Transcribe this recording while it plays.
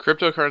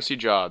Cryptocurrency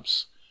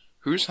jobs.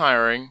 Who's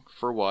hiring,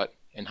 for what,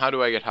 and how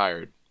do I get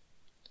hired?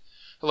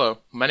 Hello,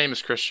 my name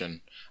is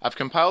Christian. I've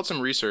compiled some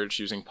research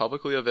using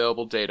publicly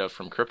available data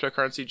from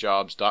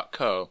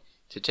cryptocurrencyjobs.co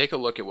to take a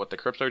look at what the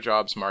crypto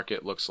jobs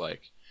market looks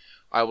like.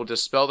 I will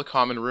dispel the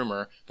common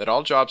rumor that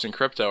all jobs in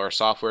crypto are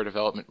software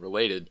development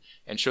related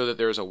and show that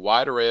there is a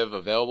wide array of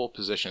available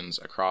positions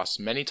across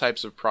many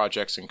types of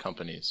projects and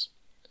companies.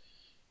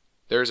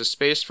 There is a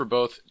space for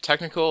both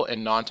technical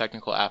and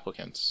non-technical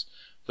applicants.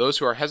 Those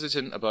who are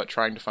hesitant about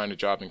trying to find a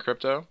job in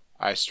crypto,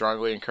 I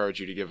strongly encourage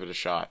you to give it a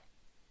shot.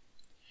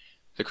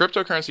 The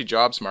cryptocurrency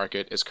jobs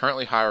market is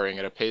currently hiring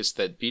at a pace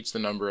that beats the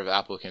number of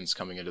applicants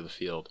coming into the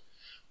field.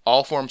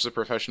 All forms of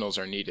professionals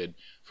are needed,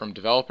 from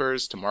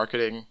developers to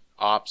marketing,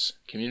 ops,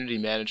 community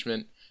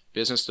management,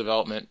 business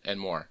development, and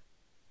more.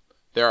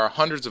 There are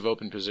hundreds of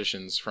open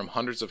positions from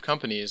hundreds of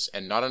companies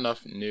and not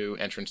enough new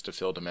entrants to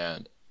fill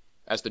demand.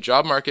 As the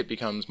job market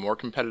becomes more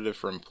competitive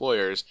for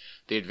employers,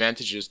 the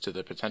advantages to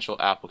the potential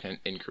applicant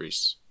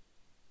increase.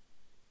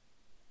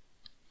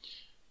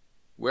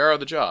 Where are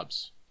the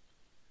jobs?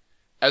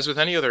 As with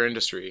any other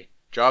industry,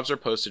 jobs are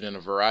posted in a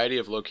variety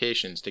of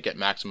locations to get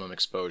maximum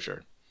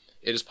exposure.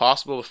 It is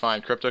possible to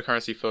find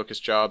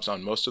cryptocurrency-focused jobs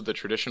on most of the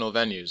traditional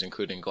venues,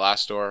 including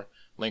Glassdoor,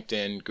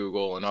 LinkedIn,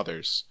 Google, and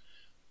others.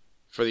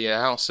 For the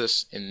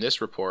analysis in this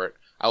report,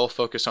 I will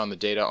focus on the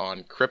data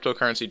on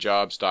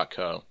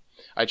cryptocurrencyjobs.co.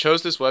 I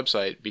chose this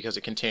website because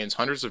it contains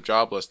hundreds of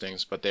job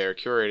listings, but they are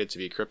curated to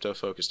be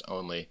crypto-focused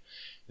only.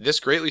 This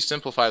greatly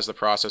simplifies the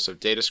process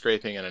of data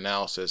scraping and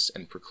analysis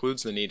and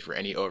precludes the need for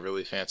any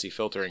overly fancy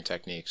filtering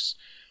techniques.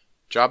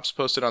 Jobs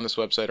posted on this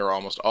website are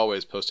almost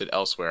always posted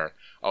elsewhere,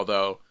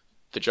 although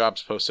the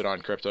jobs posted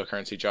on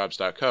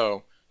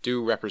cryptocurrencyjobs.co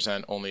do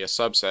represent only a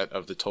subset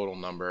of the total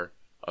number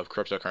of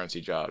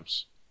cryptocurrency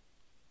jobs.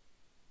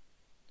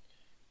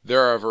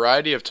 There are a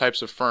variety of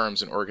types of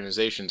firms and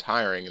organizations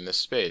hiring in this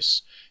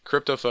space: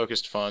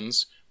 crypto-focused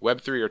funds,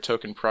 Web3 or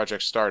token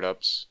project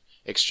startups,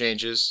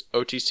 exchanges,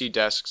 OTC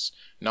desks,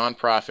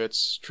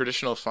 nonprofits,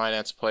 traditional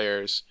finance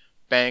players,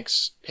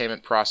 banks,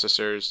 payment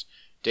processors,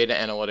 data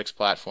analytics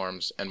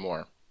platforms, and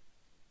more.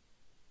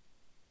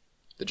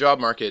 The job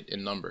market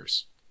in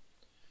numbers.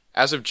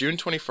 As of June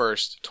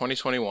 21st,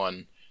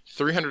 2021,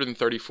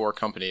 334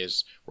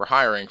 companies were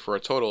hiring for a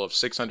total of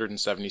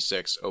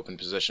 676 open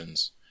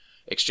positions.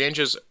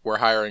 Exchanges were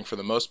hiring for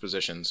the most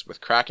positions, with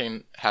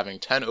Kraken having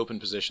 10 open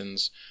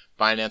positions,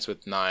 Binance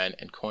with 9,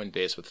 and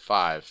Coinbase with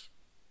 5.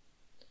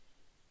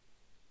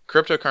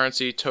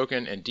 Cryptocurrency,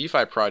 token, and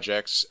DeFi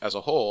projects as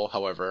a whole,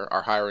 however,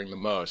 are hiring the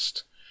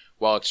most,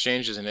 while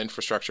exchanges and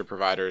infrastructure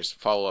providers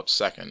follow up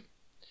second.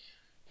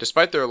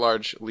 Despite their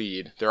large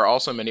lead, there are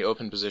also many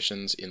open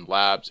positions in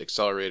labs,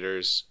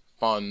 accelerators,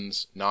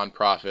 funds,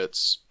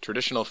 nonprofits,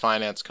 traditional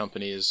finance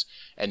companies,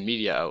 and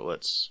media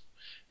outlets.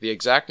 The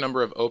exact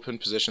number of open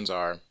positions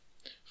are: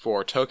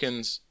 for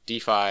tokens,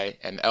 DeFi,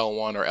 and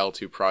L1 or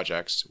L2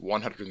 projects,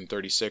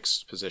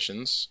 136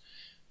 positions;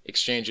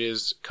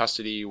 exchanges,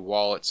 custody,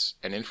 wallets,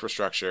 and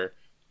infrastructure,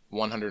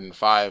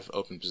 105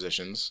 open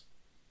positions;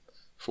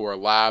 for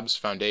labs,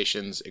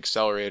 foundations,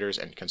 accelerators,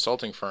 and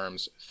consulting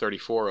firms,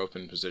 34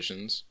 open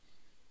positions;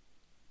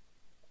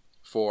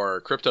 for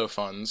crypto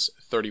funds,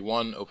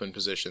 31 open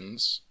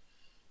positions;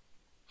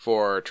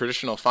 for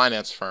traditional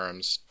finance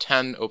firms,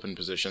 10 open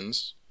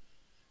positions;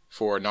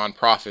 for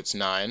nonprofits,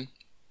 9,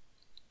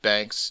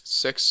 banks,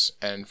 6,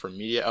 and for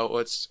media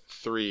outlets,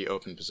 3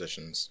 open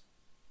positions.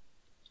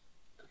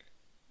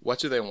 What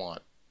do they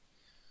want?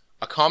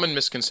 A common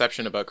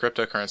misconception about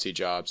cryptocurrency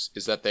jobs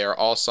is that they are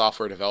all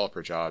software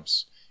developer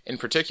jobs. In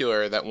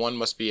particular, that one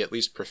must be at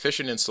least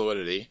proficient in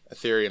Solidity,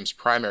 Ethereum's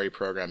primary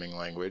programming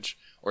language,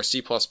 or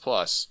C++,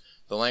 the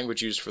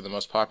language used for the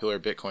most popular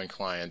Bitcoin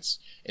clients,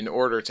 in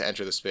order to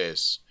enter the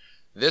space.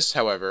 This,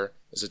 however,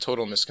 is a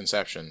total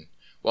misconception.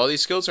 While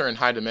these skills are in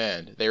high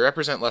demand, they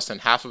represent less than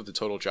half of the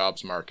total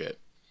jobs market.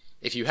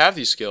 If you have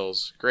these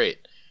skills,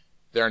 great.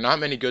 There are not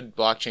many good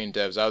blockchain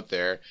devs out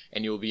there,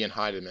 and you will be in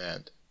high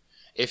demand.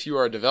 If you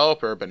are a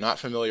developer but not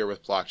familiar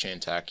with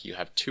blockchain tech, you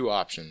have two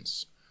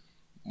options: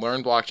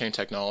 learn blockchain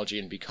technology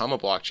and become a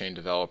blockchain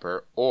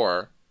developer,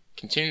 or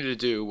continue to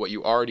do what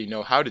you already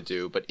know how to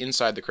do, but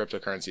inside the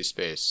cryptocurrency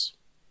space.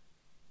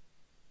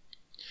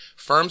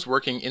 Firms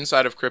working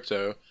inside of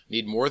crypto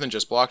need more than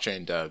just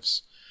blockchain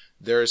devs.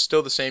 There is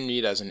still the same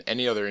need as in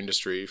any other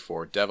industry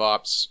for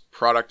DevOps,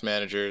 product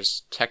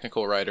managers,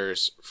 technical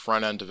writers,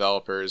 front-end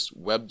developers,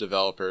 web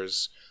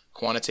developers,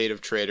 quantitative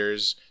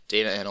traders,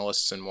 data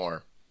analysts, and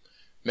more.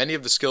 Many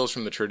of the skills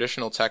from the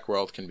traditional tech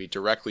world can be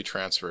directly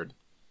transferred.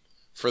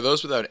 For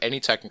those without any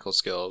technical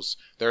skills,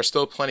 there are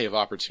still plenty of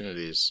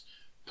opportunities.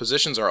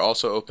 Positions are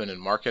also open in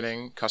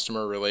marketing,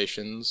 customer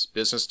relations,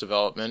 business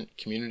development,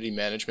 community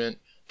management,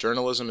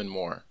 journalism, and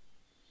more.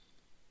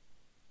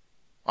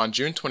 On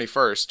June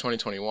 21st,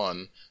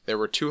 2021, there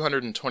were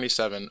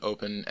 227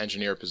 open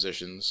engineer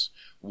positions,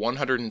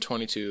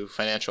 122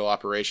 financial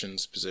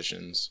operations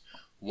positions,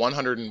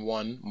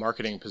 101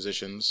 marketing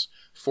positions,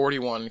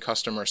 41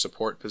 customer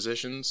support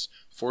positions,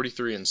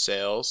 43 in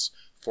sales,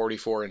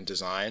 44 in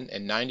design,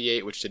 and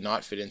 98 which did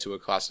not fit into a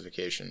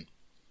classification.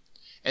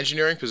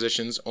 Engineering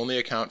positions only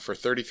account for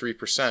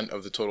 33%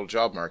 of the total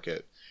job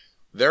market.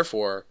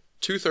 Therefore,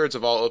 2/3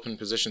 of all open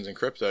positions in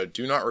crypto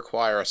do not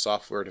require a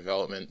software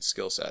development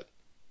skill set.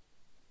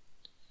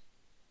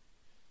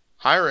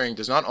 Hiring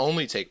does not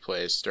only take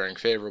place during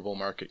favorable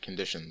market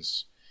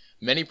conditions.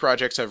 Many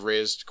projects have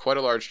raised quite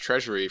a large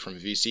treasury from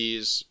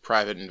VCs,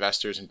 private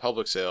investors, and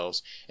public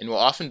sales, and will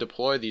often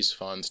deploy these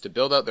funds to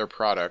build out their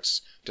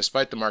products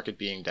despite the market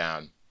being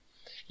down.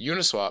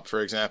 Uniswap,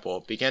 for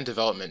example, began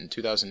development in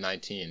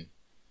 2019.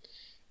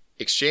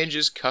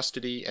 Exchanges,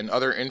 custody, and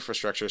other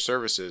infrastructure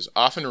services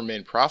often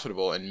remain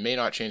profitable and may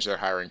not change their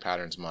hiring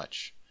patterns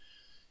much.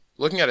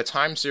 Looking at a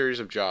time series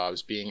of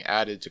jobs being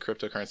added to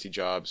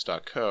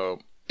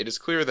cryptocurrencyjobs.co, it is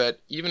clear that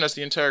even as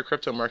the entire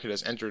crypto market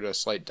has entered a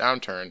slight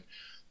downturn,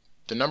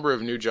 the number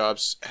of new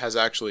jobs has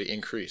actually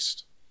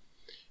increased.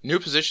 New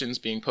positions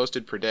being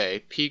posted per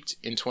day peaked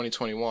in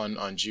 2021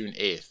 on June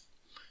 8th.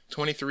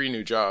 23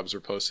 new jobs were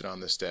posted on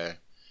this day.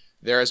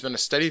 There has been a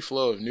steady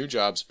flow of new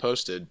jobs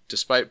posted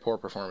despite poor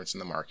performance in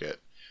the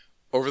market.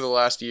 Over the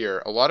last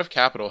year, a lot of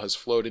capital has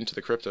flowed into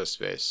the crypto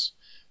space.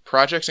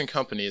 Projects and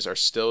companies are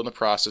still in the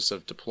process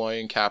of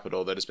deploying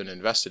capital that has been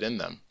invested in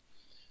them.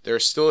 There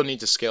is still a need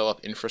to scale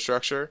up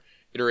infrastructure,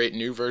 iterate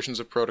new versions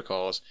of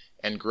protocols,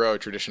 and grow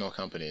traditional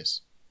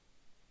companies.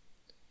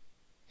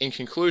 In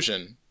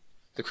conclusion,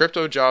 the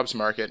crypto jobs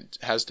market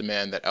has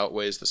demand that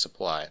outweighs the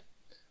supply.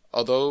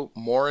 Although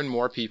more and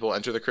more people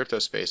enter the crypto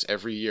space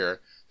every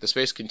year, the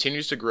space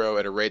continues to grow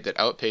at a rate that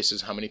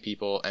outpaces how many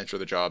people enter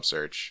the job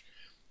search.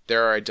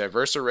 There are a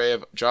diverse array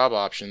of job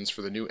options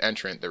for the new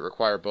entrant that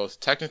require both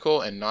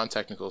technical and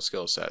non-technical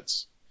skill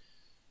sets.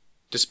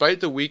 Despite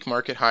the weak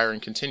market hiring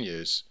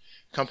continues,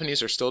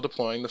 companies are still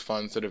deploying the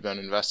funds that have been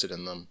invested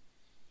in them.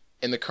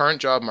 In the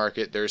current job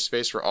market, there is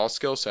space for all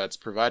skill sets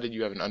provided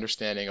you have an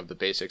understanding of the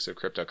basics of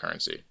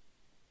cryptocurrency.